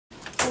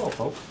Hello,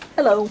 folks.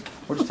 Hello.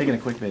 We're just taking a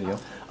quick video.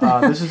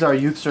 This is our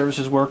Youth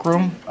Services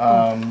workroom.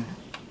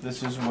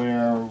 This is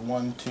where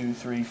 1, 2,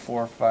 3,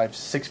 4, 5,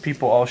 6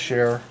 people all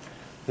share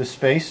this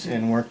space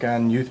and work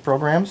on youth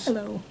programs.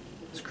 Hello.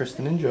 It's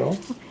Kristen and Joe.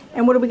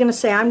 And what are we going to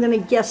say? I'm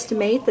going to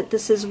guesstimate that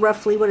this is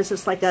roughly, what is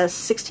this, like a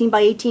 16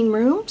 by 18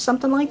 room?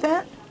 Something like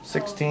that?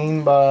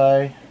 16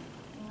 by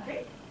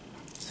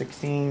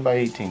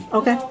 18.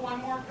 Okay.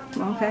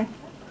 Okay.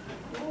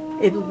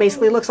 It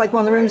basically looks like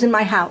one of the rooms in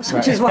my house,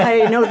 which is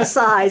why I know the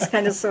size,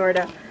 kind of, sort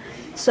of.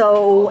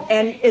 So,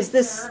 and is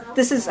this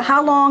is,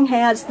 how long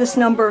has this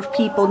number of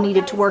people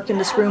needed to work in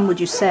this room, would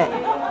you say?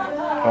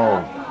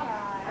 Oh.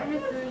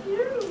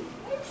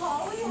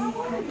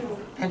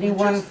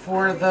 Anyone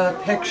for the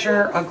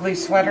picture, ugly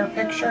sweater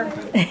picture?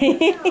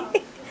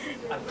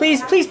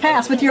 Please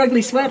pass with your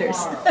ugly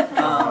sweaters.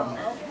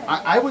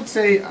 I would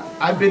say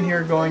I've been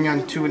here going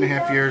on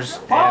 2.5 years,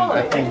 and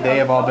I think they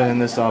have all been in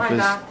this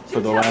office for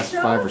the last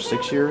 5 or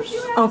 6 years.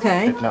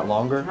 Okay. If not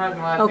longer.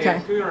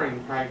 Okay.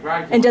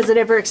 And does it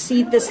ever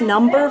exceed this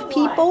number of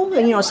people?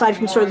 And, you know, aside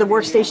from sort of the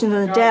workstations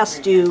and the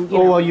desks,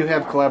 well, you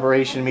have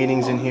collaboration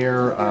meetings in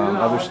here,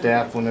 other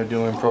staff when they're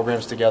doing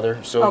programs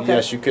together. So okay.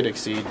 Yes, you could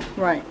exceed.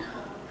 Right.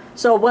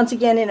 So once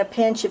again, in a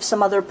pinch, if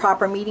some other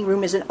proper meeting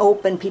room isn't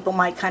open, people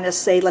might kind of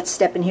say, let's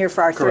step in here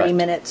for our 30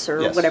 minutes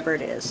or Yes. whatever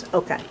it is.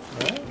 Okay.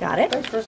 Got it. Thanks, Chris.